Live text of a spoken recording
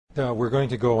We're going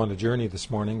to go on a journey this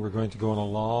morning. We're going to go on a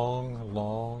long,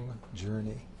 long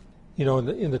journey. You know,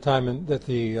 in the time that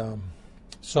the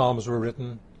Psalms were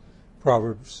written,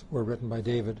 Proverbs were written by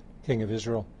David, king of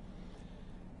Israel.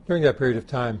 During that period of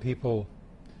time, they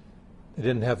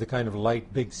didn't have the kind of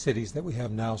light, big cities that we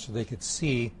have now, so they could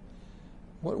see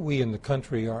what we in the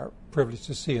country are privileged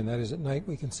to see, and that is at night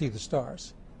we can see the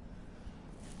stars.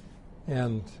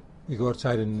 And we go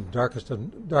outside in dark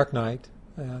night,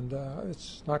 and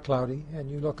it's not cloudy, and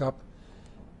you look up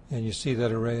and you see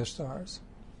that array of stars.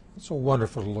 It's so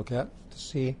wonderful to look at, to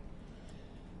see.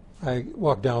 I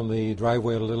walk down the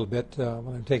driveway a little bit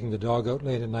when I'm taking the dog out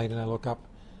late at night, and I look up,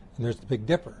 and there's the Big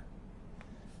Dipper.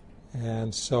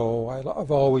 And so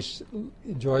I've always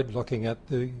enjoyed looking at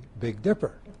the Big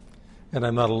Dipper, and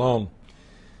I'm not alone.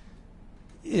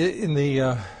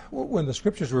 When the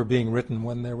scriptures were being written,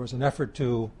 when there was an effort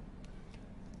to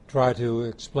try to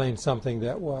explain something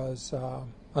that was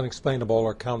unexplainable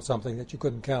or count something that you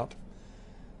couldn't count,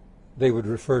 they would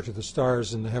refer to the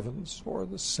stars in the heavens or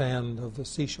the sand of the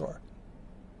seashore.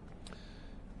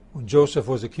 When Joseph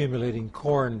was accumulating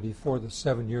corn before the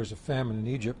 7 years of famine in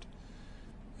Egypt,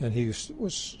 and he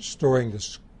was storing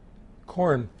this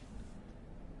corn,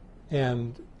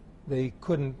 and they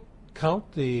couldn't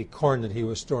count the corn that he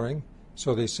was storing,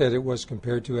 so they said it was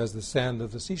compared to as the sand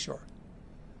of the seashore.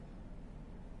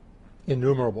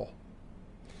 Innumerable.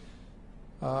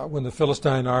 When the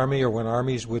Philistine army, or when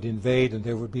armies would invade and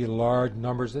there would be large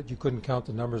numbers that you couldn't count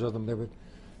the numbers of them, they would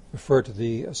refer to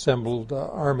the assembled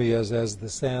army as the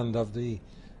sand of the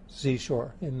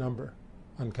seashore in number,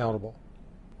 uncountable.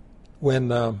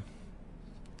 When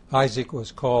Isaac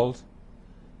was called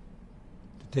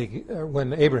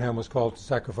when Abraham was called to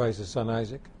sacrifice his son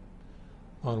Isaac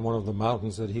on one of the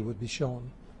mountains that he would be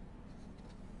shown.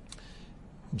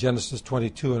 Genesis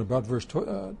 22 and about verse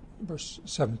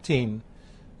 17,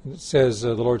 it says,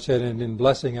 the Lord said, "And in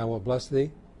blessing I will bless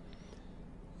thee,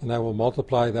 and I will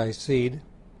multiply thy seed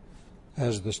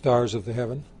as the stars of the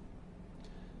heaven,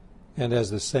 and as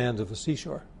the sand of the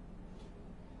seashore."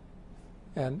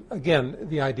 And again,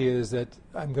 the idea is that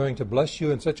I'm going to bless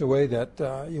you in such a way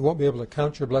that you won't be able to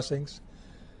count your blessings,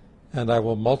 and I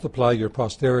will multiply your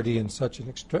posterity in such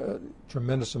an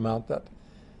tremendous amount that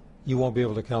you won't be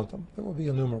able to count them. It will be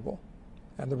innumerable.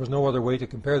 And there was no other way to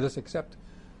compare this except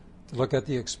to look at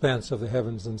the expanse of the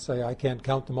heavens and say, I can't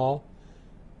count them all,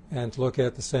 and to look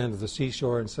at the sand of the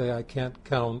seashore and say, I can't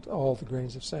count all the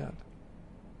grains of sand.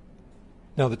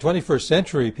 Now, the 21st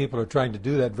century, people are trying to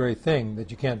do that very thing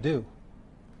that you can't do.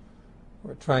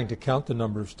 We're trying to count the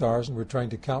number of stars, and we're trying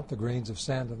to count the grains of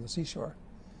sand on the seashore.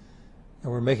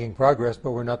 And we're making progress,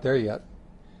 but we're not there yet.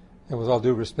 And with all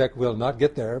due respect, we'll not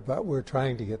get there, but we're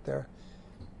trying to get there.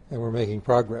 And we're making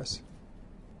progress.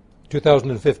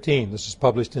 2015, this is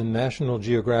published in National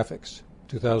Geographic,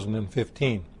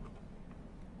 2015.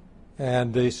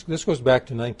 And this goes back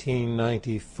to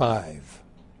 1995.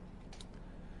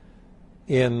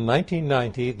 In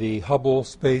 1990, the Hubble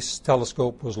Space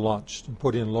Telescope was launched and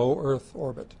put in low Earth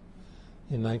orbit.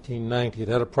 In 1990, it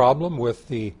had a problem with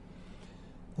the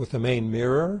main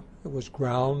mirror. It was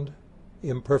ground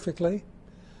imperfectly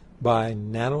by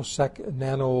nanometers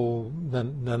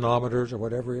or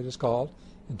whatever it is called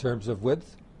in terms of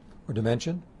width or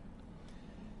dimension.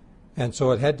 And so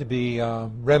it had to be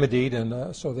remedied,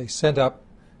 and so they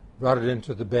brought it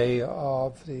into the bay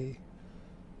of the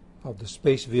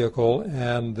space vehicle,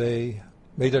 and they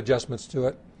made adjustments to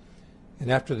it.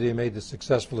 And after they made the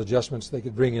successful adjustments, they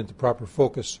could bring into proper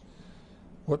focus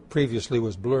what previously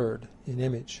was blurred in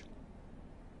image.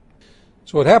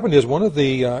 So what happened is one of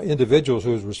the individuals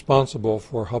who was responsible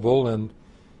for Hubble and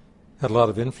had a lot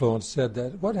of influence said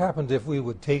that what happened if we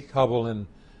would take Hubble and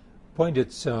point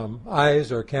its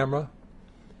eyes or camera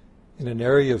in an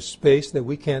area of space that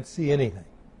we can't see anything.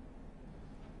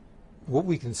 What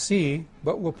we can see,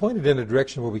 but we'll point it in a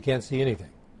direction where we can't see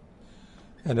anything.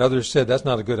 And others said, that's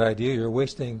not a good idea. You're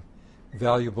wasting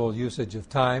valuable usage of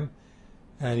time.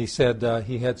 And he said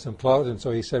he had some clout, and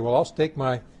so he said, well, I'll stake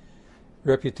my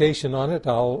reputation on it.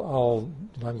 I'm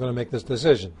going to make this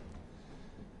decision.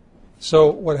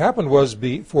 So what happened was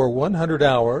for 100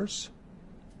 hours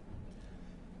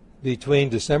between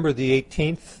December the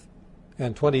 18th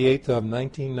and 28th of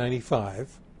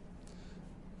 1995,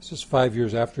 this is 5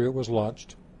 years after it was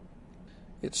launched,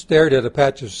 it stared at a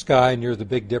patch of sky near the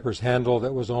Big Dipper's handle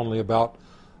that was only about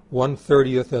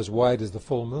 1/30th as wide as the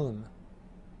full moon.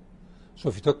 So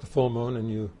if you took the full moon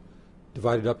and you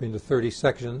divided it up into 30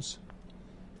 sections,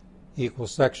 equal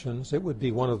sections, it would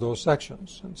be one of those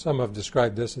sections. And some have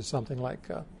described this as something like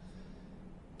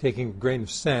taking a grain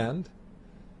of sand,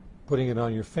 putting it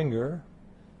on your finger,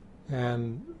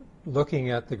 and looking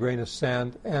at the grain of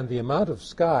sand and the amount of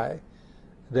sky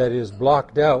that is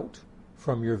blocked out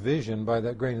from your vision by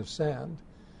that grain of sand,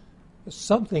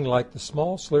 something like the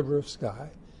small sliver of sky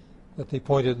that they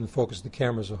pointed and focused the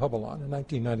cameras of Hubble on in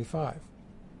 1995.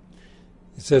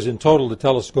 It says in total the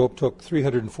telescope took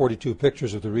 342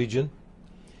 pictures of the region,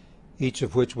 each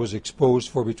of which was exposed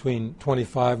for between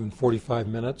 25 and 45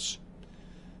 minutes.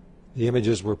 The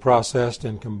images were processed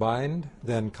and combined,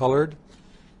 then colored.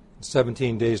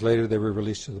 17 days later, they were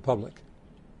released to the public.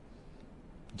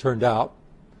 It turned out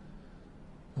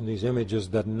from these images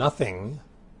that nothing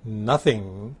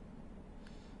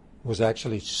was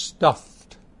actually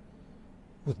stuffed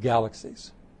with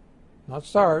galaxies. Not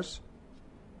stars.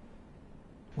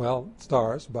 Well,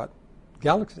 stars, but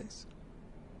galaxies.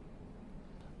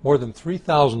 More than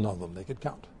 3,000 of them they could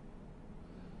count.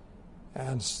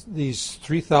 And these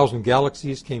 3,000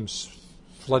 galaxies came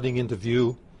flooding into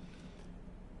view,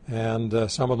 and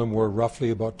some of them were roughly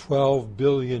about 12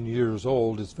 billion years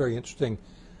old. It's very interesting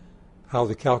how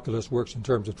the calculus works in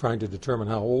terms of trying to determine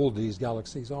how old these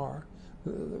galaxies are.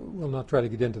 We'll not try to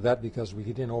get into that because we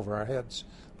get in over our heads.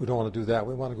 We don't want to do that.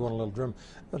 We want to go on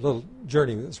a little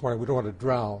journey this morning. We don't want to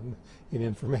drown in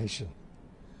information.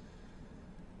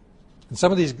 And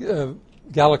some of these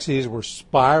galaxies were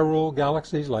spiral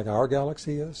galaxies, like our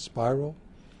galaxy is, spiral.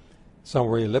 Some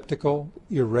were elliptical,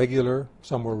 irregular.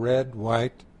 Some were red,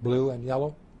 white, blue, and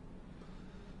yellow.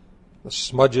 The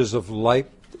smudges of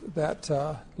light that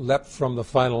leapt from the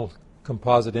final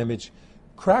composite image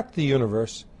cracked the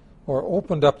universe or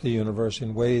opened up the universe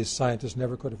in ways scientists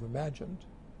never could have imagined.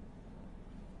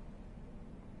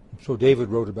 So David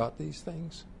wrote about these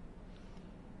things.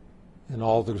 And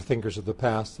all the thinkers of the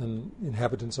past and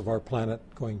inhabitants of our planet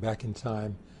going back in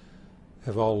time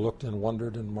have all looked and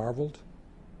wondered and marveled.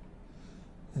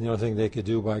 And the only thing they could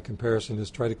do by comparison is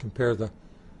try to compare the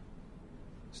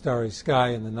starry sky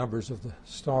and the numbers of the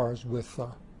stars with the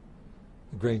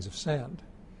grains of sand.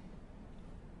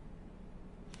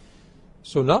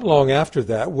 So not long after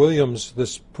that, Williams,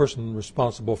 this person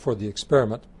responsible for the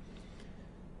experiment,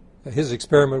 his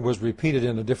experiment was repeated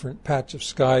in a different patch of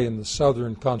sky in the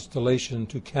southern constellation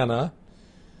Tucana,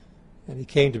 and he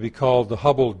came to be called the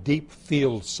Hubble Deep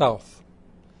Field South.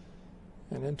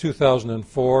 And in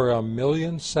 2004, a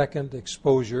 1,000,000-second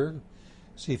exposure.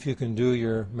 See if you can do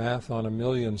your math on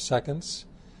 1,000,000 seconds.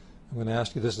 I'm going to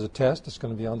ask you, this is a test. It's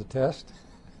going to be on the test.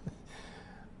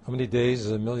 How many days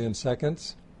is 1,000,000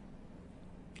 seconds?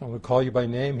 I'm going to call you by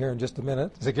name here in just a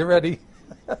minute. So get ready.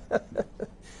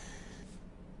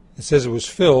 It says it was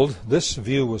filled, this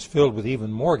view was filled with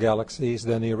even more galaxies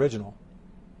than the original.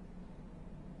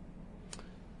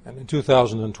 And in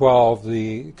 2012,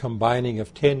 the combining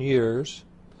of 10 years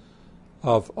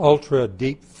of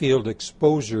ultra-deep field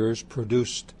exposures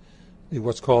produced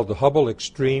what's called the Hubble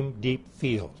Extreme Deep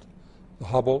Field. The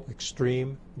Hubble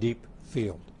Extreme Deep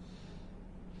Field.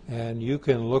 And you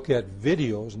can look at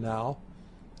videos now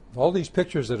of all these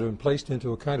pictures that have been placed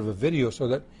into a kind of a video so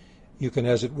that you can,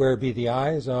 as it were, be the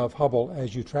eyes of Hubble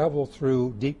as you travel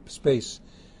through deep space.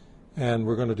 And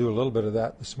we're going to do a little bit of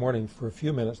that this morning for a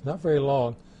few minutes, not very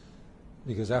long,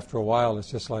 because after a while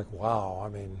it's just like, wow. I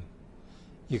mean,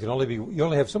 you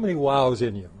only have so many wows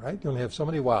in you, right? You only have so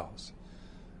many wows.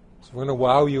 So we're going to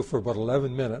wow you for about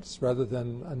 11 minutes rather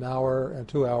than an hour and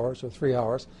 2 hours or 3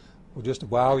 hours. We'll just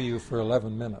wow you for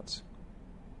 11 minutes.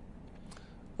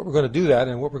 But we're going to do that,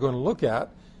 and what we're going to look at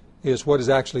is what is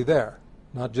actually there.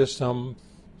 Not just some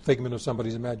figment of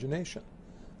somebody's imagination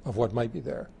of what might be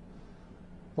there.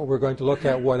 But we're going to look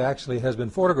at what actually has been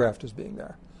photographed as being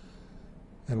there.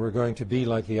 And we're going to be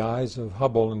like the eyes of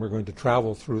Hubble, and we're going to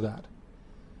travel through that.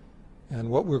 And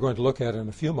what we're going to look at in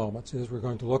a few moments is we're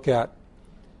going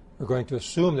to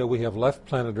assume that we have left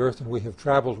planet Earth and we have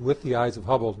traveled with the eyes of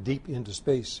Hubble deep into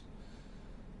space.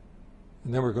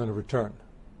 And then we're going to return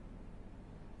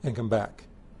and come back.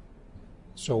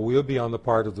 So we'll be on the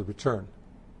part of the return.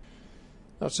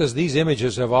 Now it says these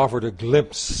images have offered a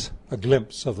glimpse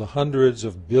of the hundreds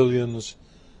of billions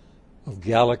of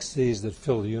galaxies that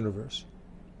fill the universe.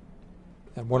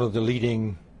 And one of the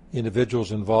leading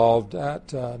individuals involved at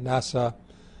NASA,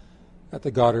 at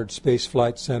the Goddard Space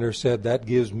Flight Center, said that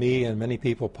gives me and many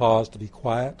people pause to be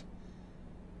quiet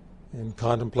and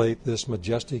contemplate this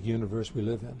majestic universe we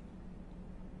live in.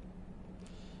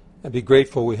 And be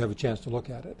grateful we have a chance to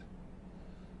look at it.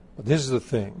 But this is the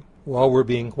thing. While we're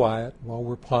being quiet, while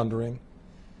we're pondering,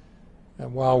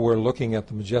 and while we're looking at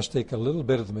the majestic, a little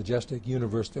bit of the majestic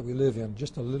universe that we live in,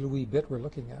 just a little wee bit we're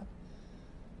looking at,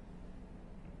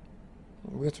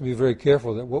 we have to be very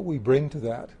careful that what we bring to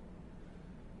that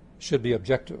should be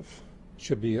objective. It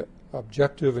should be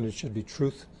objective and it should be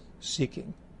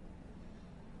truth-seeking.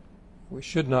 We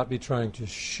should not be trying to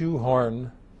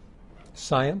shoehorn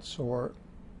science or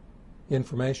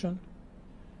information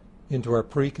into our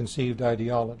preconceived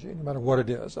ideology, no matter what it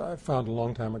is. I found a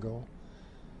long time ago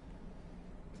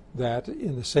that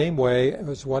in the same way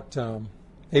as what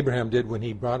Abraham did when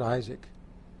he brought Isaac,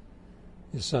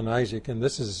 his son Isaac, and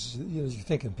this is, you're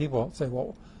thinking, people say,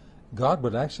 well, God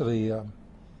would actually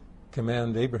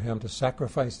command Abraham to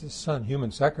sacrifice his son,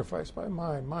 human sacrifice. By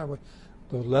my,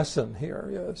 the lesson here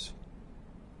is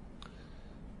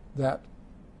that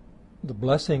the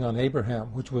blessing on Abraham,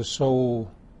 which was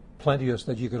so plenteous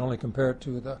that you could only compare it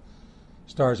to the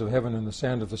stars of heaven and the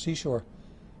sand of the seashore,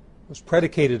 was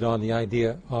predicated on the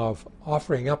idea of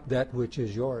offering up that which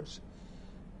is yours,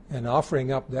 and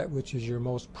offering up that which is your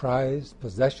most prized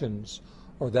possessions,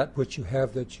 or that which you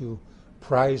have that you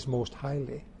prize most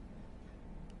highly.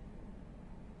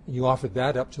 You offered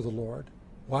that up to the Lord.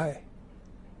 Why?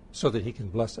 So that He can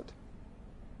bless it.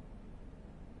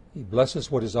 He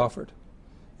blesses what is offered.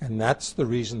 And that's the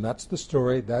reason, that's the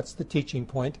story, that's the teaching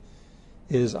point,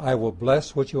 is I will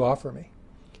bless what you offer me.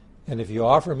 And if you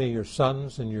offer me your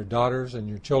sons and your daughters and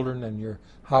your children and your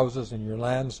houses and your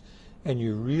lands, and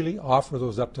you really offer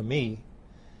those up to me,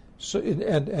 so,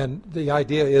 and the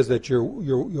idea is that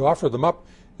you offer them up,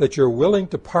 that you're willing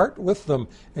to part with them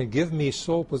and give me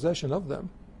sole possession of them.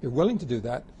 You're willing to do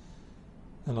that,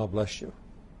 and I'll bless you.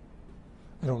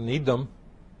 I don't need them,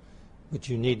 but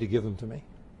you need to give them to me.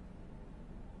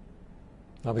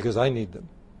 Not because I need them,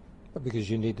 but because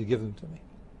you need to give them to me.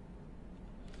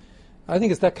 I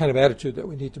think it's that kind of attitude that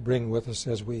we need to bring with us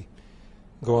as we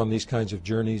go on these kinds of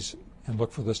journeys and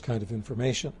look for this kind of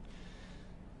information.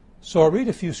 So I'll read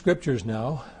a few scriptures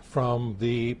now from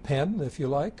the pen, if you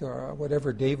like, or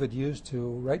whatever David used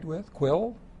to write with,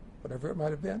 quill, whatever it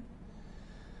might have been.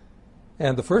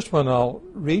 And the first one I'll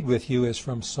read with you is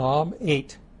from Psalm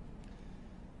 8.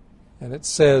 And it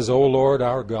says, O Lord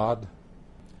our God,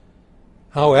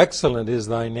 how excellent is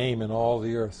thy name in all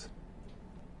the earth.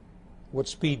 What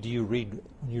speed do you read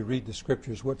when you read the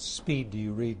scriptures? What speed do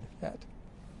you read at?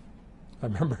 I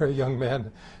remember a young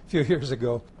man a few years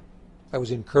ago, I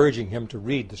was encouraging him to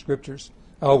read the scriptures.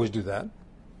 I always do that.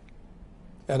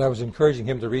 And I was encouraging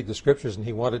him to read the scriptures, and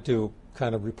he wanted to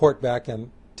kind of report back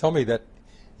and tell me that,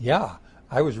 yeah,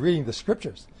 I was reading the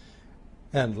scriptures.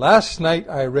 And last night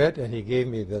I read, and he gave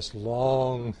me this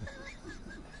long,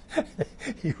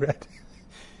 he read.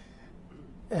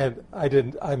 And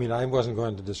I wasn't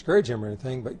going to discourage him or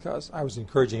anything, because I was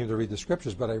encouraging him to read the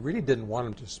scriptures, but I really didn't want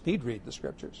him to speed read the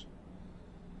scriptures.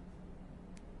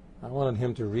 I wanted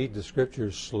him to read the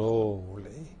scriptures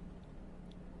slowly.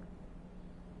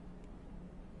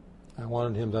 I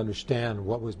wanted him to understand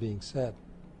what was being said.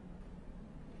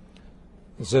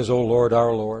 It says, O Lord,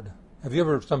 our Lord. Have you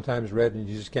ever sometimes read and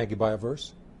you just can't get by a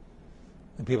verse?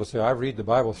 And people say, I read the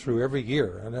Bible through every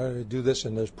year, and I do this,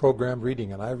 and there's programmed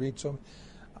reading, and I read so.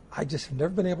 I just have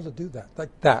never been able to do that, like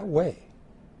that way.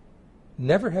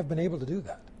 Never have been able to do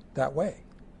that way.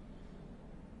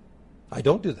 I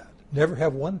don't do that. Never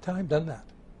have one time done that.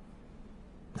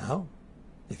 Now,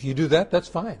 if you do that, that's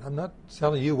fine. I'm not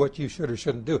telling you what you should or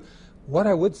shouldn't do. What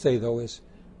I would say, though, is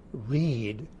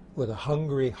read with a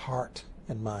hungry heart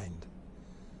and mind.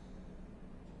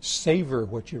 Savor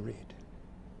what you read.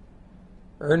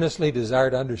 Earnestly desire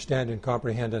to understand and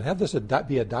comprehend, and have this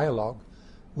be a dialogue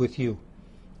with you.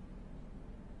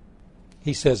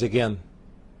 He says again,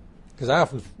 because I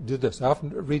often do this, I often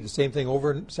read the same thing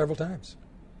over several times.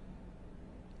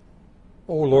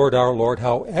 O Lord, our Lord,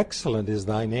 how excellent is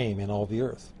thy name in all the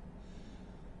earth,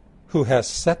 who has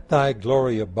set thy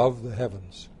glory above the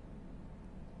heavens.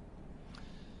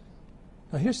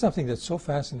 Now here's something that's so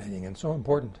fascinating and so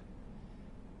important.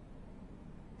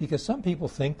 Because some people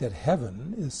think that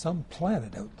heaven is some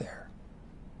planet out there.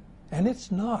 And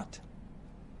it's not.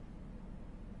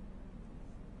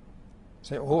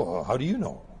 Say, oh, how do you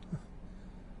know?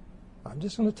 I'm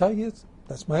just going to tell you,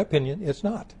 that's my opinion, it's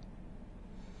not.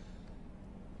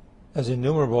 As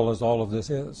innumerable as all of this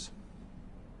is.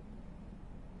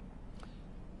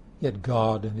 Yet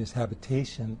God and His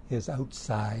habitation is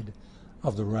outside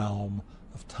of the realm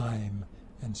of time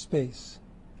and space.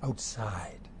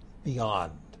 Outside,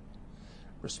 beyond.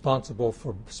 Responsible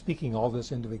for speaking all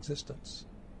this into existence.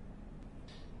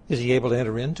 Is He able to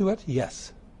enter into it?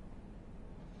 Yes.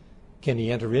 Can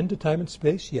He enter into time and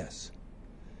space? Yes.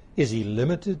 Is He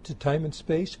limited to time and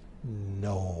space?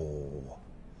 No.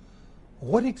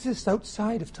 What exists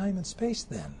outside of time and space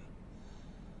then?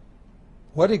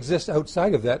 What exists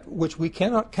outside of that which we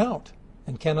cannot count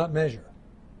and cannot measure?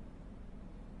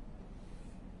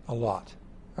 A lot.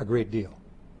 A great deal.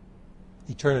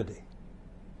 Eternity.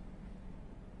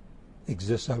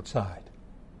 exists outside,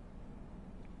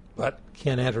 but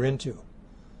can enter into,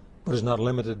 but is not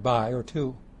limited by or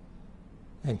to,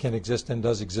 and can exist and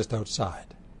does exist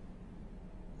outside.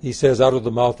 He says, out of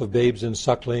the mouth of babes and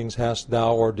sucklings hast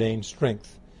thou ordained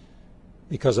strength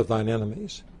because of thine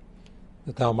enemies,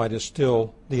 that thou mightest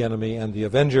still the enemy and the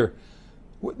avenger.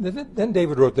 Then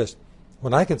David wrote this,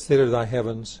 when I consider thy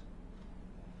heavens,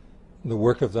 the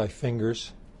work of thy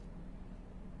fingers,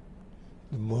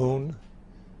 the moon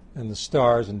and the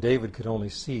stars, and David could only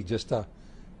see just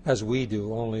as we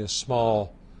do, only a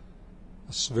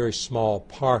very small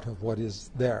part of what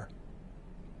is there.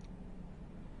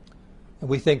 And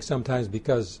we think sometimes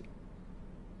because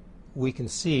we can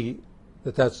see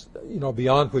that's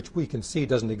beyond which we can see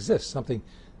doesn't exist.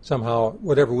 Somehow,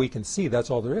 whatever we can see,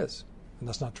 that's all there is. And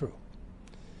that's not true.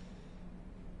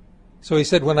 So he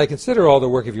said, when I consider all the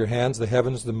work of your hands, the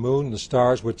heavens, the moon, the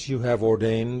stars, which you have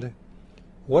ordained,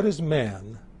 what is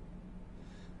man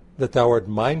that thou art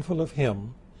mindful of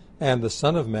him, and the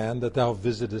Son of Man that thou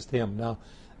visitest him? Now,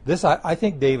 this, I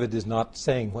think David is not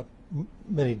saying what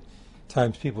many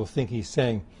times people think he's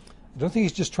saying. I don't think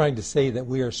he's just trying to say that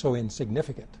we are so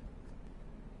insignificant.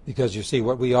 Because you see,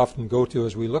 what we often go to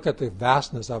is we look at the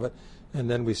vastness of it, and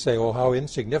then we say, oh, how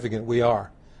insignificant we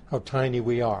are, how tiny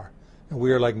we are, and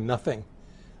we are like nothing.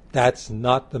 That's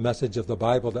not the message of the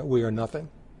Bible, that we are nothing.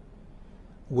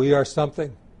 We are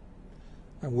something,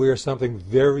 and we are something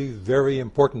very, very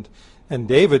important. And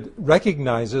David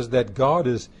recognizes that God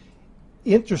is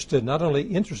interested, not only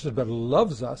interested, but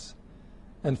loves us,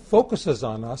 and focuses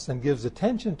on us, and gives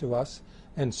attention to us,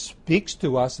 and speaks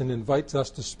to us, and invites us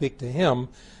to speak to him.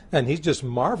 And he's just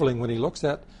marveling when he looks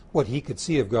at what he could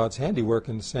see of God's handiwork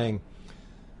and saying,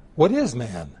 what is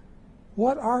man?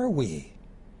 What are we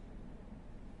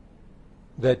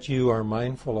that you are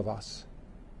mindful of us?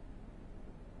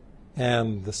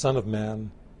 And the Son of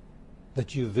Man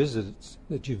that you visit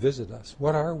us.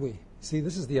 What are we? See,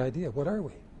 this is the idea. What are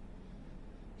we?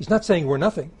 He's not saying we're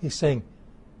nothing. He's saying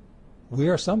we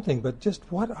are something, but just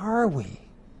what are we?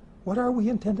 What are we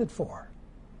intended for?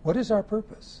 What is our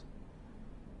purpose?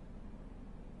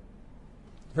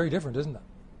 Very different, isn't it?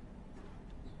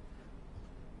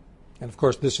 And of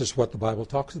course, this is what the Bible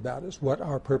talks about, is what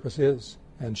our purpose is,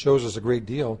 and shows us a great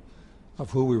deal of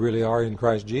who we really are in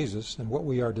Christ Jesus and what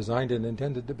we are designed and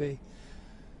intended to be.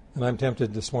 And I'm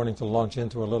tempted this morning to launch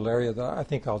into a little area that I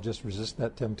think I'll just resist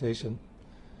that temptation.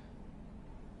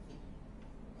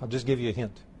 I'll just give you a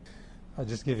hint. I'll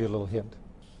just give you a little hint.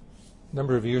 A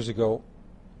number of years ago,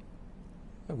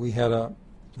 we had a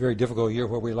very difficult year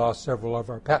where we lost several of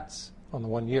our pets on the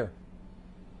 1 year.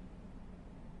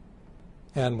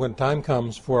 And when time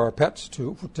comes for our pets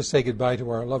to say goodbye to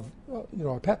our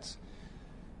our pets,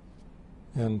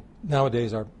 and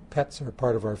nowadays our pets are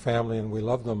part of our family and we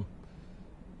love them,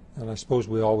 and I suppose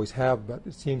we always have, but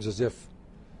it seems as if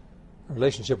our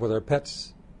relationship with our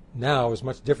pets now is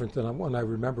much different than one I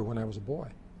remember when I was a boy.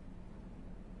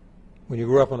 When you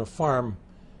grew up on a farm,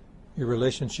 your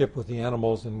relationship with the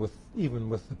animals and even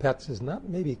with the pets is not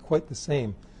maybe quite the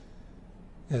same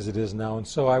as it is now. And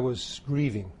so I was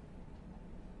grieving.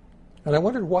 And I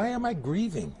wondered, why am I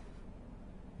grieving?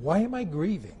 Why am I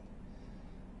grieving?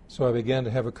 So I began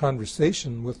to have a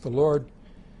conversation with the Lord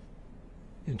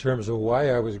in terms of why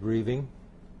I was grieving.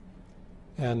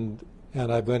 And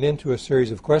I went into a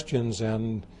series of questions,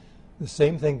 and the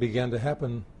same thing began to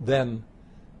happen then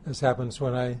as happens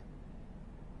when I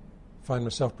find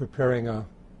myself preparing a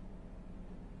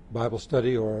Bible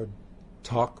study or a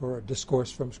talk or a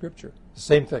discourse from Scripture. The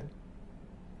same thing.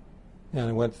 And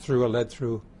I led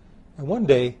through. And one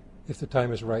day, if the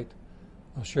time is right,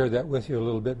 I'll share that with you a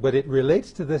little bit. But it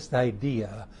relates to this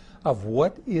idea of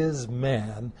what is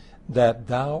man that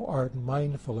thou art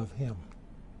mindful of him.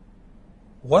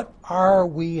 What are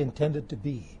we intended to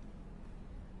be?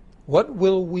 What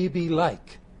will we be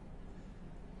like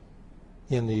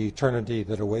in the eternity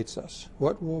that awaits us?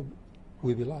 What will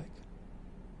we be like?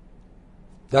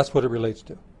 That's what it relates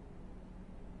to.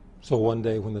 So one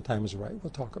day when the time is right,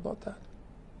 we'll talk about that.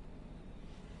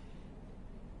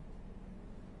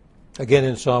 Again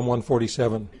in Psalm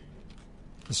 147,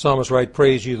 the psalmist writes,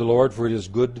 praise ye the Lord, for it is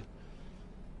good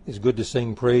to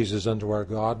sing praises unto our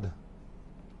God.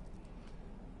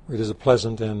 For it is a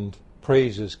pleasant, and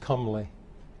praise is comely.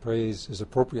 Praise is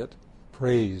appropriate.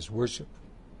 Praise, worship.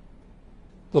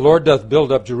 The Lord doth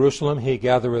build up Jerusalem. He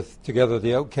gathereth together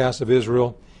the outcasts of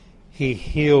Israel. He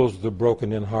heals the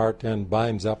broken in heart and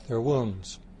binds up their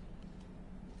wounds.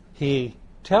 He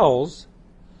tells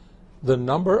the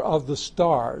number of the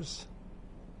stars.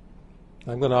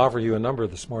 I'm going to offer you a number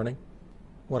this morning.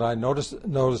 What I notice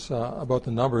about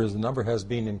the number is the number has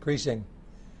been increasing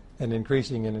and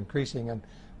increasing and increasing. And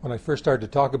when I first started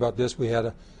to talk about this,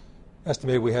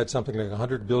 estimated we had something like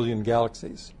 100 billion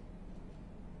galaxies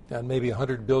and maybe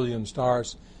 100 billion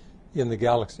stars in the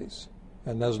galaxies.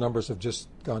 And those numbers have just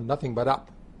gone nothing but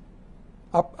up.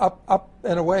 Up, up, up,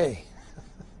 and away.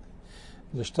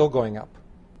 They're still going up.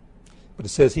 But it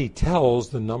says he tells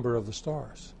the number of the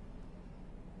stars.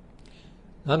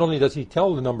 Not only does he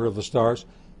tell the number of the stars,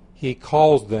 he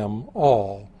calls them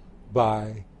all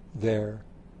by their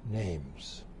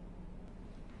names.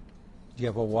 Do you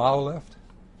have a while left?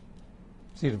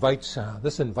 See,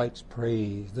 this invites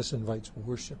praise. This invites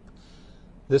worship.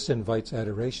 This invites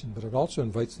adoration, but it also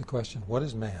invites the question, what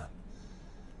is man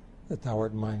that thou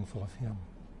art mindful of him?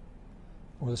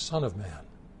 Or the Son of Man,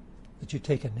 that you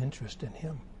take an interest in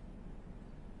him?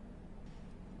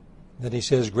 Then he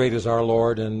says, great is our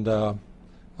Lord and of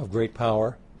great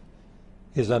power.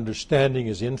 His understanding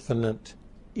is infinite.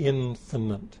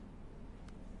 Infinite.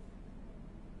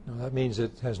 Now that means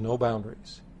it has no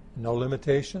boundaries, no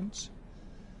limitations,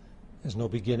 has no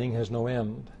beginning, has no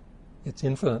end. It's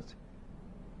infinite.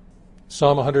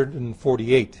 Psalm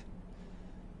 148.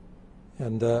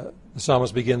 And the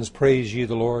psalmist begins, praise ye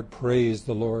the Lord, praise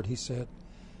the Lord, he said.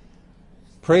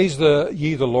 Praise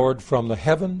ye the Lord from the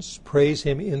heavens, praise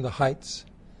him in the heights.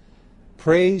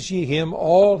 Praise ye him,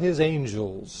 all his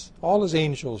angels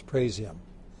praise him.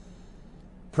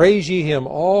 Praise ye him,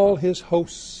 all his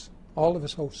hosts, all of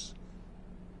his hosts.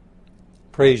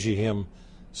 Praise ye him,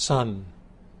 sun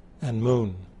and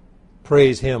moon.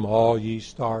 Praise him, all ye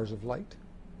stars of light.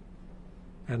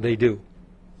 And they do.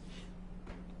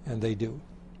 And they do.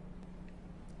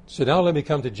 So now let me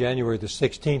come to January the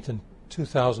 16th in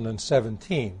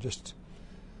 2017. It's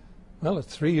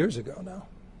 3 years ago now.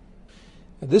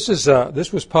 And this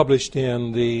was published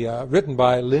in written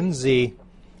by Lindsay.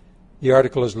 The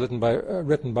article is written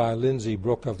by Lindsay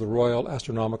Brooke of the Royal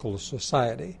Astronomical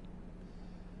Society.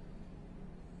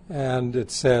 And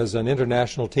it says an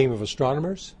international team of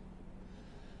astronomers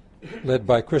led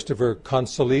by Christopher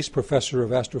Consolis, professor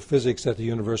of astrophysics at the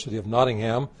University of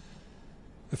Nottingham,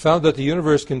 found that the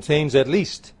universe contains at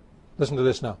least, listen to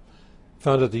this now,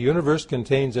 found that the universe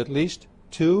contains at least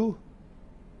 2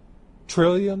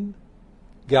 trillion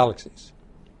galaxies.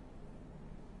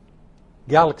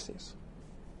 Galaxies.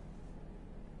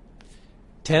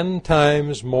 10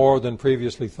 times more than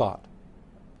previously thought.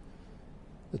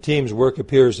 The team's work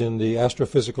appears in the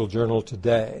Astrophysical Journal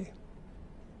today.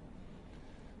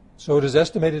 So it is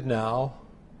estimated now,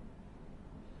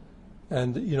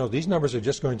 and these numbers are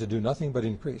just going to do nothing but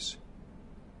increase.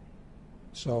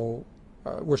 So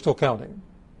we're still counting.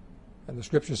 And the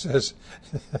scripture says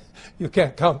you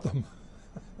can't count them.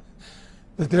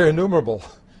 That they're innumerable.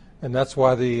 And that's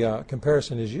why the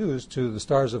comparison is used to the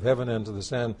stars of heaven and to the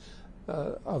sand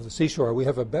of the seashore. We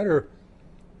have a better,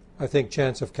 I think,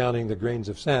 chance of counting the grains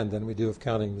of sand than we do of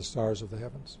counting the stars of the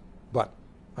heavens. But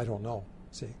I don't know.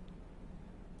 See?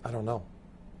 I don't know.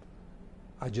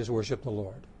 I just worship the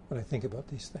Lord when I think about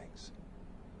these things.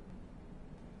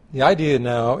 The idea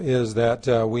now is that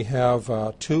we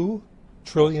have 2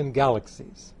 trillion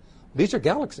galaxies. These are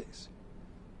galaxies.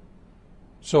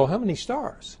 So how many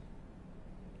stars?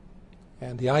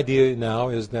 And the idea now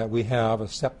is that we have a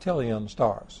septillion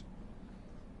stars.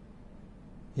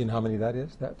 You know how many that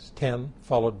is? That's 10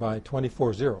 followed by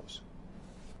 24 zeros.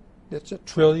 It's a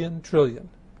trillion.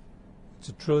 It's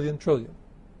a trillion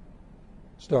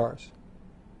stars.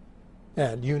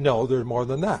 And there's more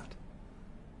than that.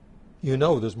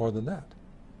 There's more than that.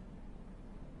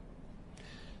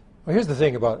 Well, here's the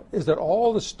thing about it, is that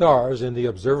all the stars in the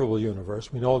observable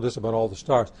universe, we know this about all the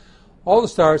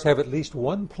stars have at least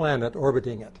one planet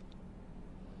orbiting it.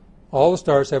 All the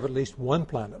stars have at least one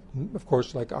planet. Of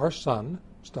course, like our sun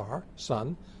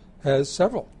has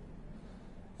several.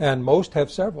 And most have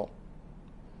several.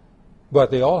 But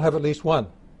they all have at least one.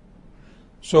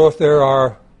 So if there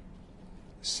are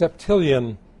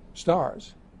septillion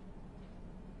stars,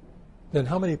 then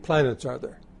how many planets are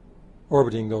there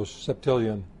orbiting those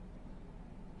septillion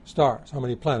stars? How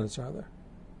many planets are there?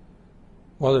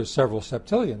 Well, there's several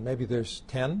septillion. Maybe there's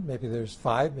 10, maybe there's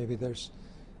 5, maybe there's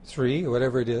 3, or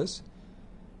whatever it is.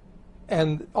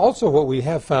 And also what we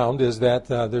have found is that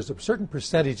there's a certain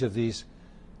percentage of these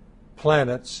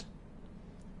planets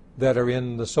that are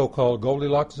in the so-called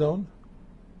Goldilocks zone.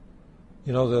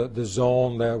 The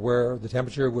zone where the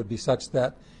temperature would be such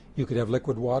that you could have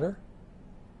liquid water,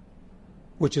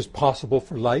 which is possible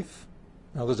for life.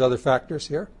 Now, there's other factors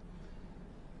here.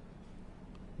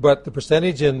 But the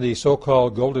percentage in the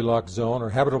so-called Goldilocks zone or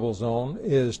habitable zone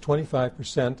is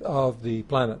 25% of the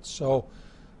planets. So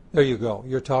there you go.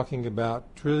 You're talking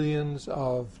about trillions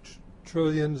of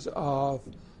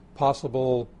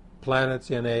possible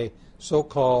planets in a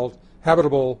so-called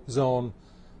habitable zone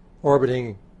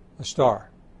orbiting a star.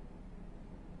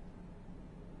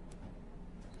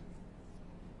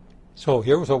 So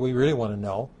here's what we really want to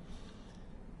know.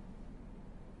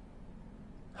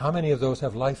 How many of those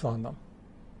have life on them?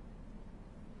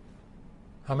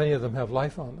 How many of them have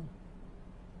life on them?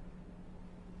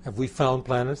 Have we found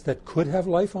planets that could have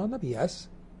life on them? Yes.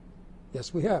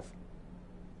 Yes, we have.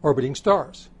 Orbiting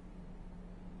stars.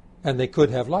 And they could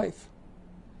have life.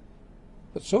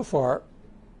 But so far,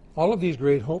 all of these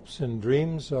great hopes and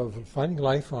dreams of finding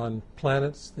life on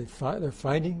planets, they're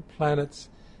finding planets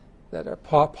that are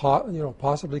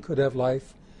possibly could have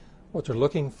life. What they're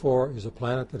looking for is a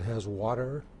planet that has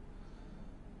water.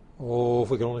 Oh, if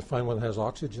we could only find one that has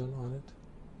oxygen on it.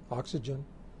 Oxygen.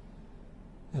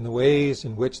 And the ways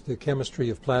in which the chemistry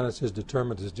of planets is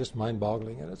determined is just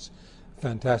mind-boggling, and it's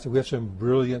fantastic. We have some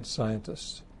brilliant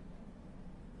scientists.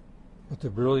 But the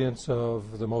brilliance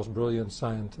of the most brilliant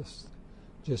scientists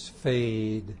just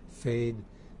fade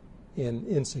in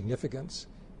insignificance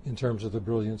in terms of the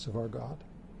brilliance of our God.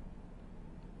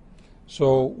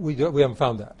 So we haven't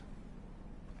found that.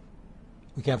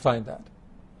 We can't find that.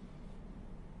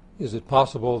 Is it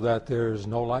possible that there's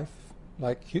no life,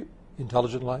 like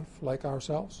intelligent life, like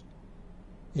ourselves,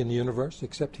 in the universe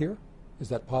except here? Is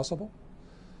that possible?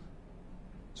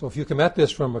 So if you come at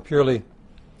this from a purely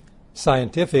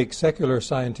scientific, secular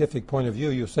scientific point of view,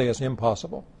 you say it's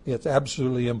impossible. It's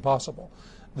absolutely impossible.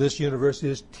 This universe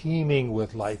is teeming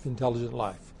with life, intelligent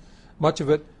life. Much of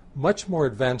it much more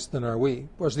advanced than are we.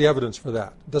 Where's the evidence for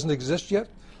that? It doesn't exist yet,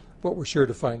 but we're sure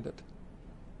to find it.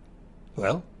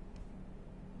 Well,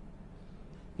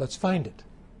 let's find it.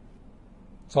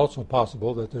 It's also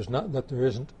possible that there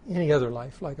isn't any other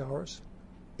life like ours,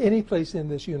 any place in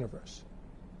this universe,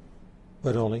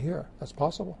 but only here. That's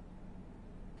possible.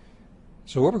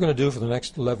 So what we're going to do for the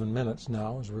next 11 minutes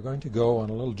now is we're going to go on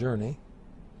a little journey.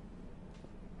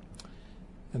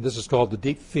 And this is called the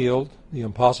deep field, the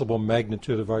impossible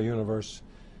magnitude of our universe.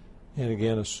 And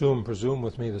again, presume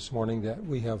with me this morning that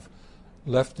we have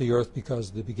left the Earth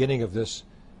because the beginning of this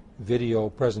video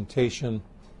presentation,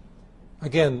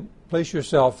 again, place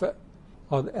yourself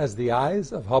as the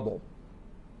eyes of Hubble,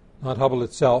 not Hubble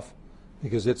itself,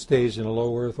 because it stays in a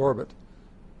low Earth orbit,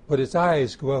 but its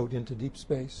eyes go out into deep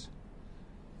space.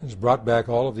 It's brought back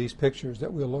all of these pictures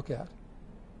that we'll look at.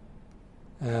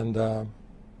 And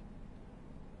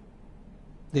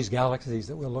these galaxies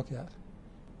that we'll look at.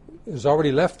 It has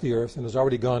already left the Earth and has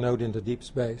already gone out into deep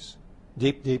space,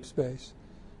 deep space.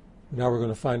 Now we're going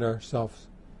to find ourselves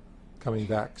coming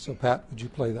back. So Pat, would you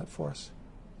play that for us?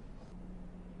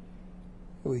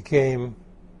 We came,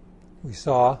 we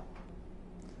saw,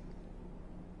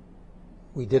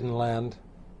 we didn't land,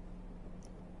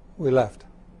 we left.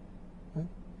 Right?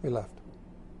 We left.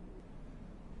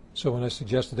 So when I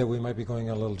suggested that we might be going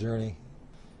on a little journey,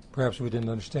 perhaps we didn't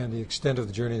understand the extent of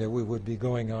the journey that we would be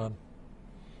going on.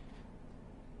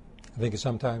 I think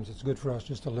sometimes it's good for us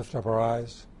just to lift up our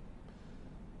eyes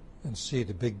and see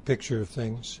the big picture of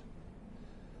things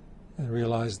and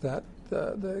realize that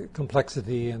the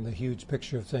complexity and the huge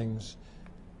picture of things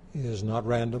is not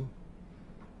random.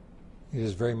 It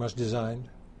is very much designed.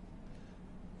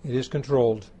 It is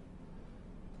controlled,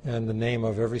 and the name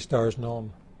of every star is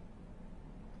known.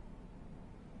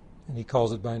 And he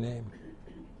calls it by name.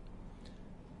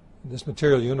 This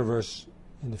material universe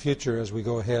in the future, as we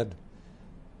go ahead,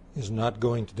 is not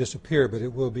going to disappear, but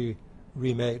it will be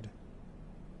remade.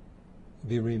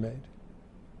 Be remade.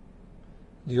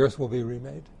 The earth will be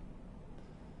remade.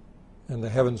 And the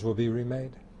heavens will be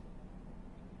remade.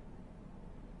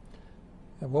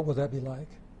 And what will that be like?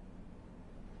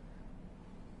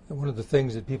 And one of the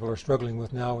things that people are struggling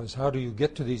with now is how do you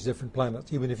get to these different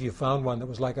planets, even if you found one that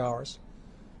was like ours?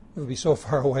 It would be so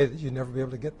far away that you'd never be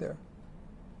able to get there.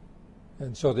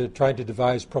 And so they're trying to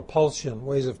devise propulsion,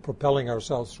 ways of propelling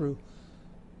ourselves through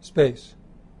space.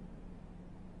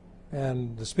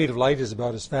 And the speed of light is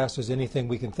about as fast as anything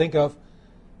we can think of,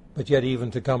 but yet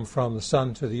even to come from the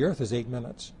sun to the earth is 8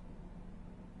 minutes.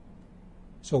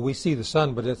 So we see the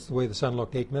sun, but it's the way the sun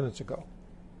looked 8 minutes ago.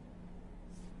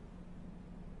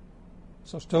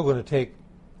 So it's still going to take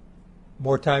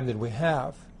more time than we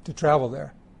have to travel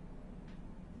there.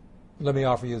 Let me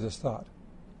offer you this thought.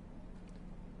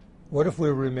 What if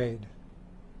we're remade?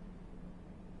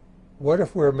 What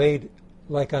if we're made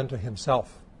like unto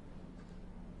himself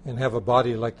and have a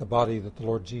body like the body that the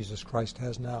Lord Jesus Christ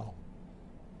has now?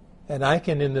 And I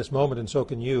can in this moment, and so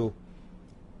can you,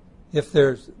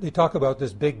 they talk about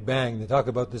this big bang, they talk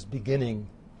about this beginning.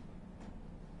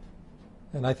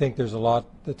 And I think there's a lot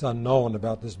that's unknown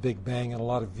about this Big Bang and a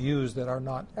lot of views that are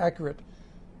not accurate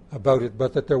about it,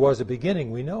 but that there was a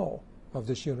beginning, we know, of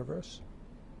this universe.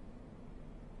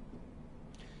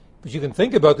 But you can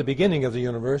think about the beginning of the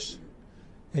universe,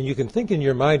 and you can think in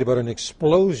your mind about an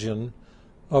explosion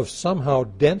of somehow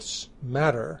dense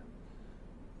matter.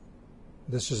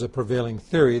 This is a prevailing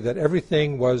theory, that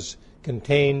everything was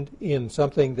contained in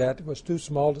something that was too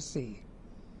small to see.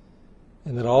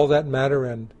 And then all that matter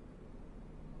and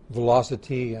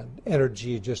velocity and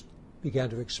energy just began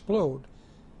to explode.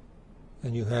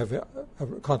 And you have a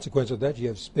consequence of that. You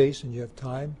have space and you have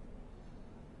time,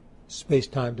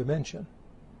 space-time dimension.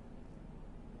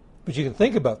 But you can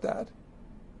think about that.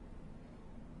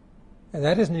 And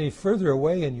that isn't any further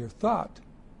away in your thought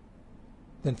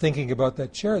than thinking about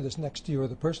that chair that's next to you, or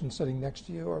the person sitting next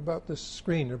to you, or about this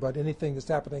screen, or about anything that's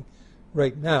happening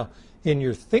right now. In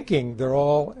your thinking, they're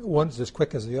all, one's as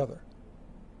quick as the other.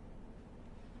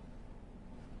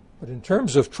 But in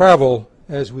terms of travel,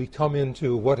 as we come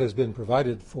into what has been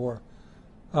provided for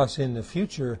us in the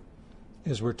future,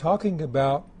 is we're talking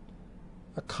about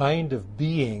a kind of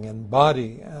being and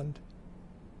body and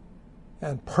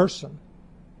person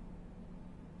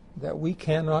that we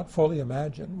cannot fully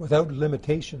imagine without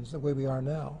limitations the way we are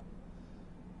now.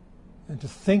 And to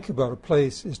think about a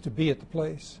place is to be at the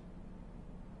place.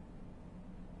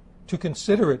 To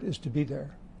consider it is to be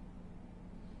there.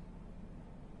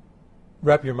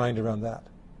 Wrap your mind around that.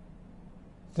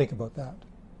 Think about that.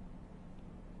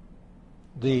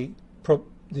 The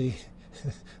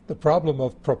problem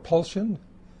of propulsion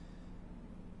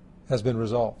has been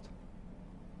resolved.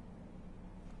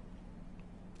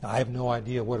 I have no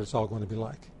idea what it's all going to be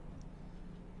like.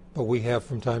 But we have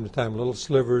from time to time little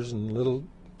slivers and little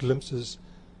glimpses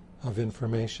of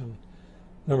information.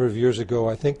 A number of years ago,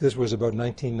 I think this was about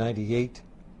 1998,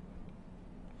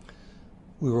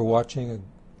 we were watching a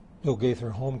Bill Gaither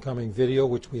homecoming video,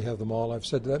 which we have them all. I've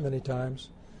said that many times.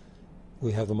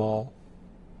 We have them all.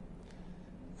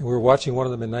 And we were watching one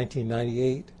of them in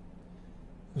 1998. There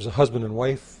was a husband and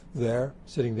wife there,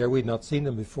 sitting there. We'd not seen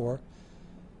them before.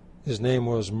 His name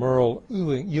was Merle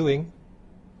Ewing.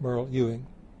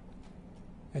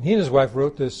 And he and his wife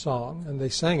wrote this song, and they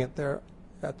sang it there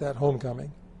at that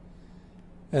homecoming.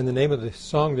 And the name of the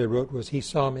song they wrote was He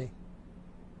Saw Me.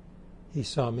 He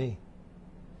Saw Me.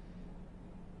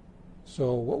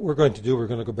 So what we're going to do, we're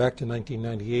going to go back to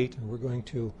 1998, and we're going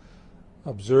to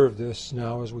observe this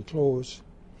now as we close.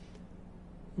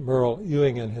 Merle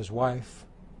Ewing and his wife,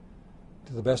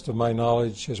 to the best of my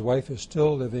knowledge, his wife is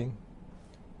still living,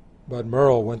 but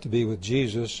Merle went to be with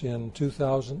Jesus in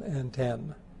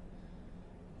 2010,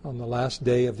 on the last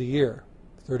day of the year,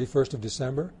 31st of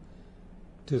December,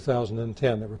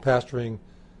 2010. They were pastoring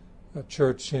a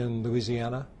church in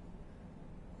Louisiana,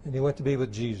 and he went to be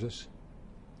with Jesus.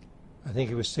 I think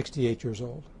he was 68 years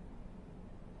old.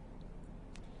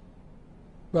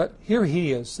 But here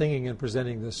he is singing and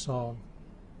presenting this song.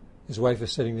 His wife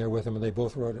is sitting there with him, and they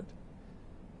both wrote it.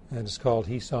 And it's called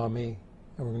He Saw Me.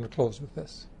 And we're going to close with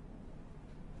this.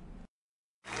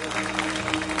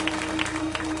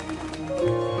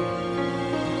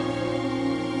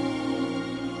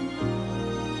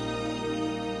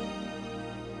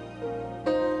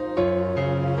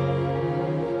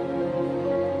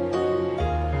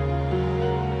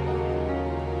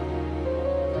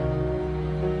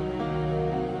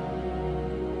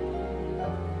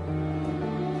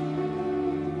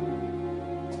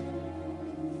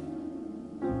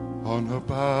 On a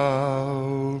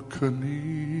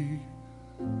balcony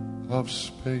of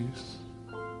space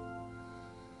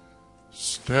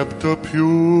stepped a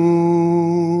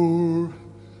pure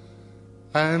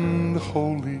and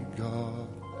holy God,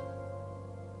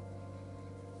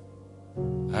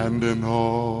 and in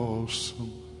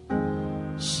awesome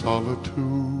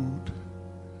solitude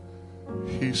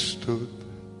he stood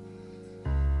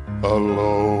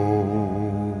alone.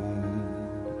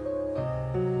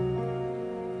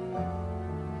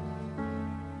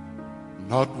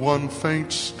 Not one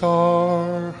faint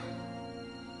star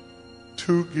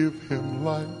to give him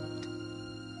light,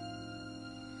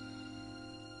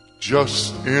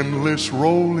 just endless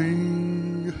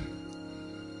rolling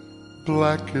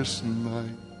blackest night.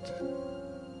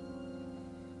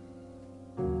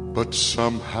 But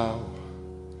somehow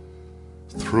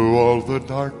through all the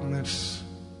darkness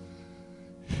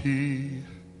he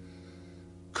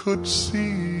could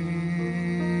see.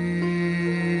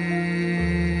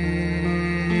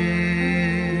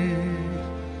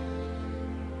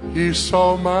 He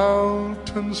saw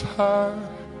mountains high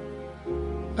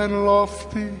and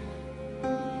lofty.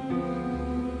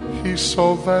 He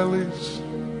saw valleys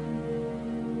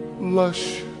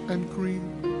lush and green.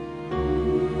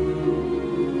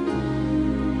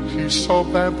 saw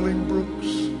babbling brooks,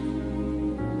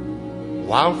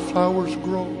 wildflowers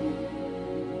grow,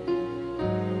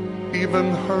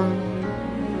 even heard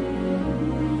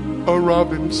a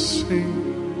robin sing.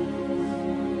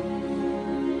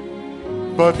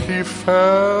 But he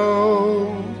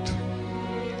felt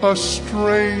a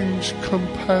strange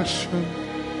compassion,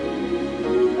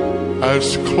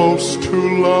 as close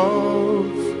to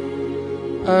love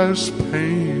as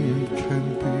pain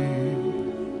can be,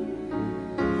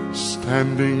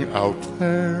 standing out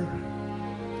there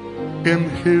in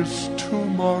his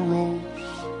tomorrows.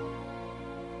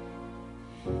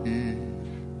 He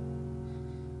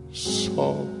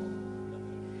saw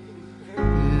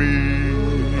me.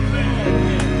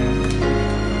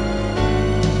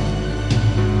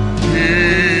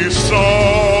 He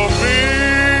saw me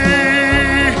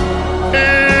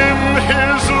in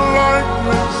his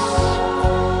likeness.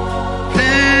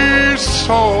 He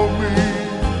saw me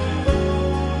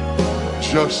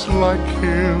just like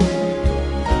him,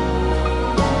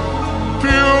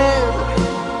 pure,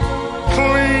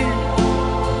 clean,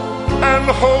 and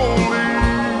holy,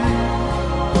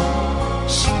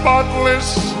 spotless,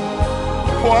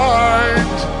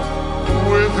 white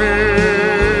within.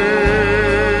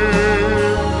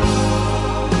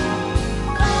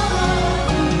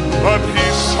 But he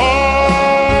saw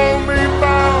me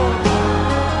bound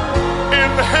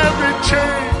in heavy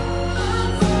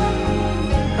chains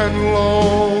and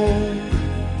longed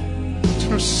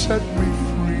to set me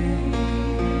free.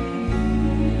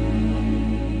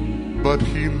 But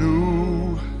he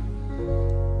knew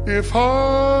if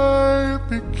I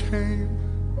became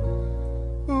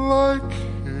like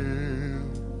him,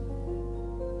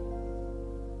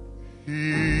 he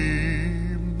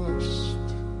must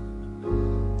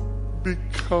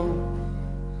become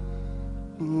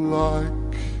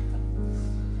like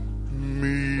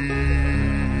me.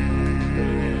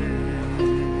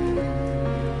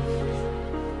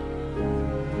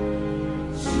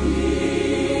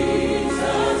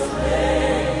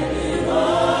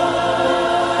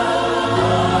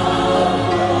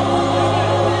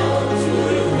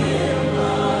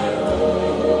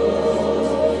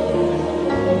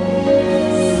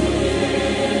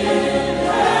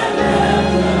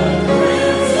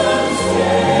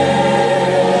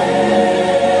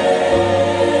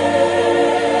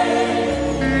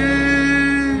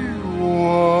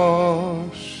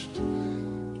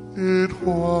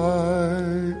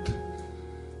 White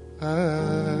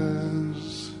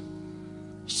as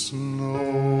snow.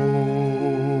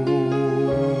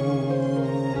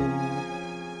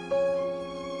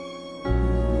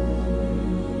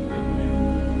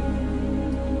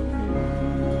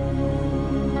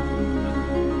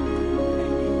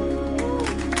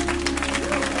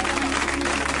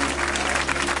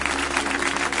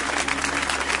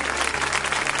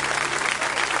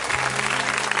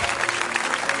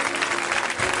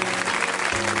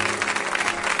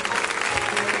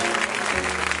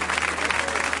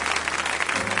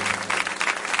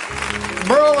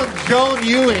 Merle and Joan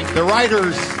Ewing, the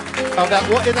writers of that.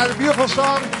 Isn't that a beautiful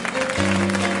song?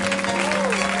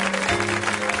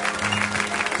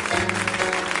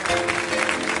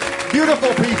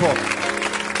 Beautiful people.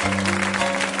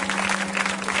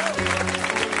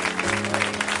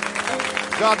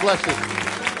 God bless you.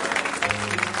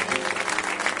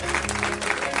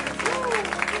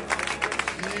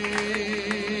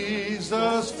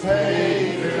 Jesus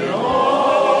paid it all.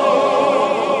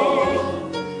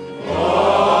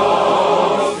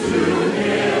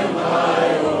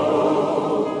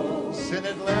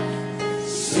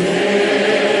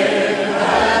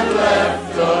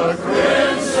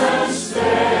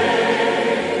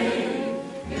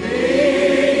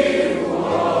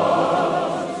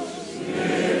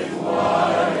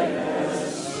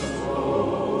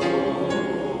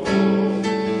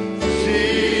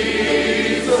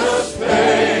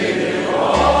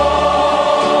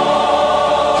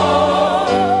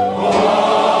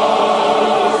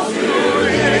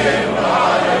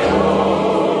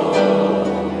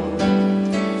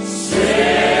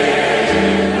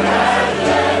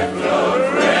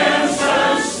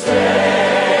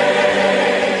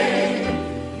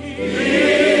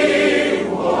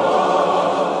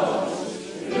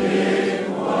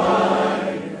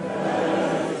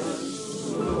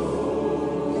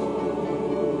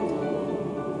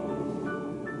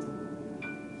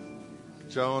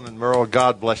 Joan and Merle,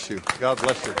 God bless you. God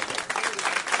bless you.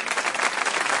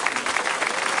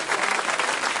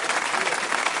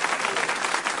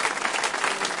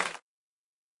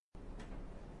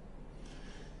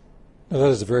 Now that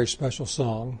is a very special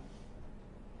song,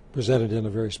 presented in a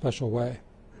very special way,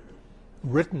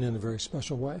 written in a very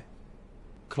special way.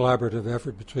 collaborative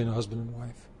effort between a husband and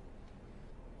wife.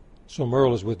 So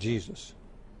Merle is with Jesus.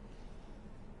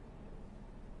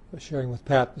 I was sharing with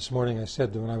Pat this morning, I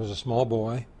said that when I was a small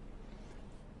boy,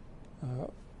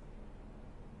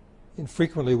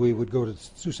 infrequently we would go to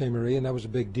Sault Ste. Marie, and that was a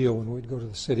big deal when we'd go to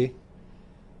the city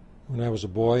when I was a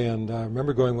boy. And I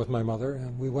remember going with my mother,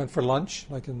 and we went for lunch.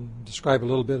 I can describe a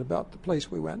little bit about the place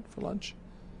we went for lunch.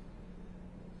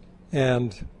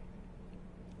 And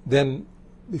then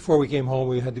before we came home,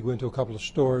 we had to go into a couple of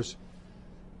stores.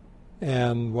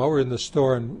 And while we were in the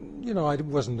store, and I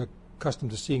wasn't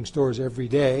accustomed to seeing stores every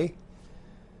day.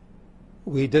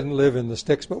 We didn't live in the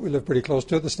sticks, but we lived pretty close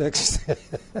to the sticks.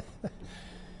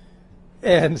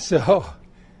 And so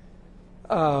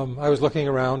I was looking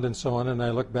around and so on, and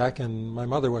I looked back, and my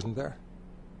mother wasn't there.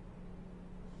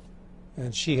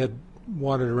 And she had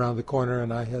wandered around the corner,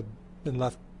 and I had been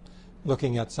left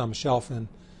looking at some shelf,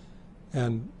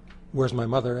 and where's my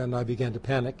mother? And I began to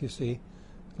panic, you see.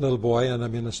 Little boy, and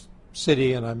I'm in a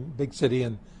city, and I'm a big city,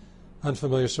 and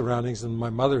unfamiliar surroundings, and my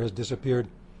mother has disappeared,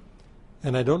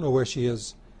 and I don't know where she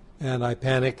is. And I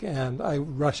panic, and I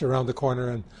rush around the corner,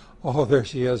 and oh, there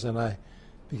she is, and I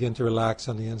begin to relax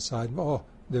on the inside. Oh,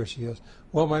 there she is.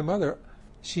 Well, my mother,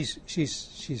 she's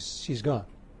gone.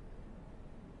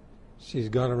 She's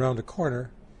gone around a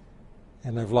corner,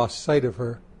 and I've lost sight of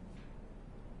her.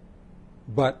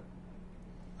 But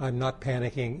I'm not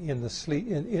panicking in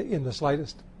the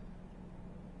slightest.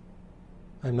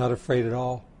 I'm not afraid at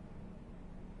all,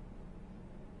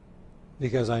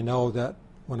 because I know that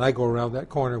when I go around that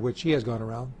corner, which she has gone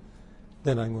around,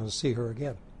 then I'm going to see her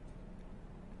again.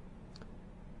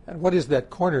 And what is that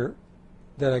corner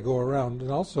that I go around?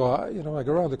 And also, I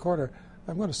go around the corner,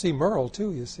 I'm going to see Merle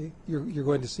too, you see. You're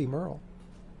going to see Merle.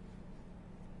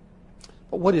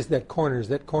 But what is that corner? Is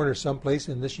that corner someplace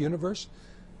in this universe?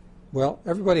 Well,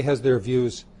 everybody has their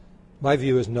views. My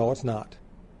view is no, it's not.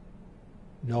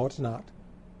 No, it's not.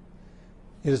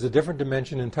 It is a different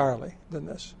dimension entirely than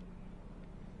this.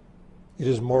 It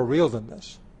is more real than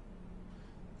this.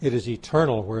 It is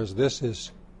eternal, whereas this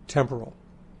is temporal.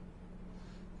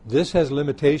 This has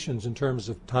limitations in terms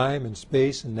of time and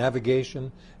space and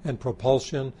navigation and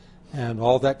propulsion and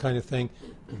all that kind of thing.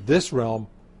 This realm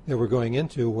that we're going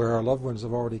into, where our loved ones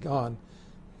have already gone,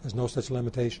 has no such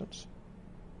limitations.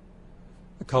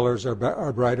 The colors are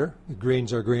brighter, the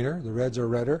greens are greener, the reds are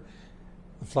redder,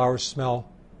 the flowers smell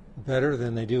better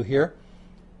than they do here.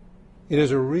 It is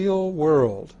a real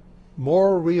world,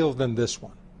 more real than this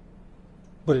one,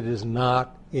 but it is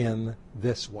not in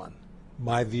this one.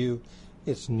 My view,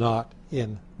 it's not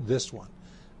in this one.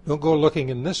 Don't go looking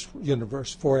in this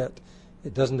universe for it.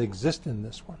 It doesn't exist in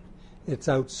this one. It's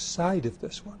outside of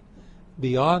this one,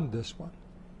 beyond this one.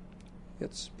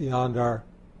 It's beyond our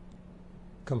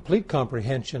complete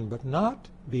comprehension, but not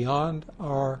beyond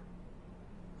our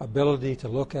ability to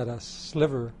look at a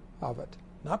sliver of it.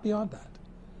 Not beyond that.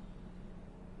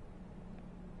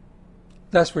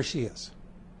 That's where she is.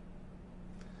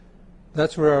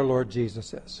 That's where our Lord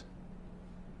Jesus is.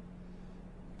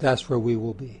 That's where we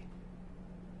will be.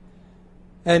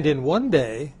 And in one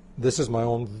day, this is my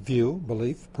own view,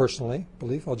 belief,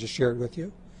 I'll just share it with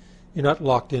you. You're not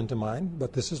locked into mine,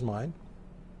 but this is mine.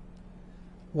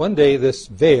 One day this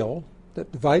veil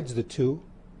that divides the two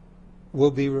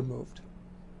will be removed.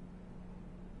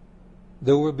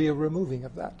 There will be a removing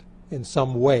of that in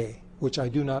some way, which I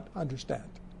do not understand.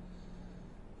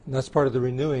 And that's part of the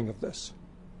renewing of this,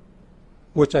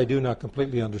 which I do not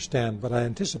completely understand, but I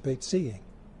anticipate seeing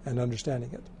and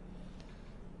understanding it.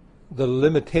 The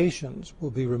limitations will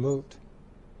be removed.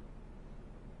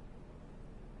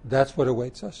 That's what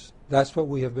awaits us. That's what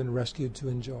we have been rescued to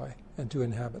enjoy and to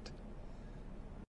inhabit.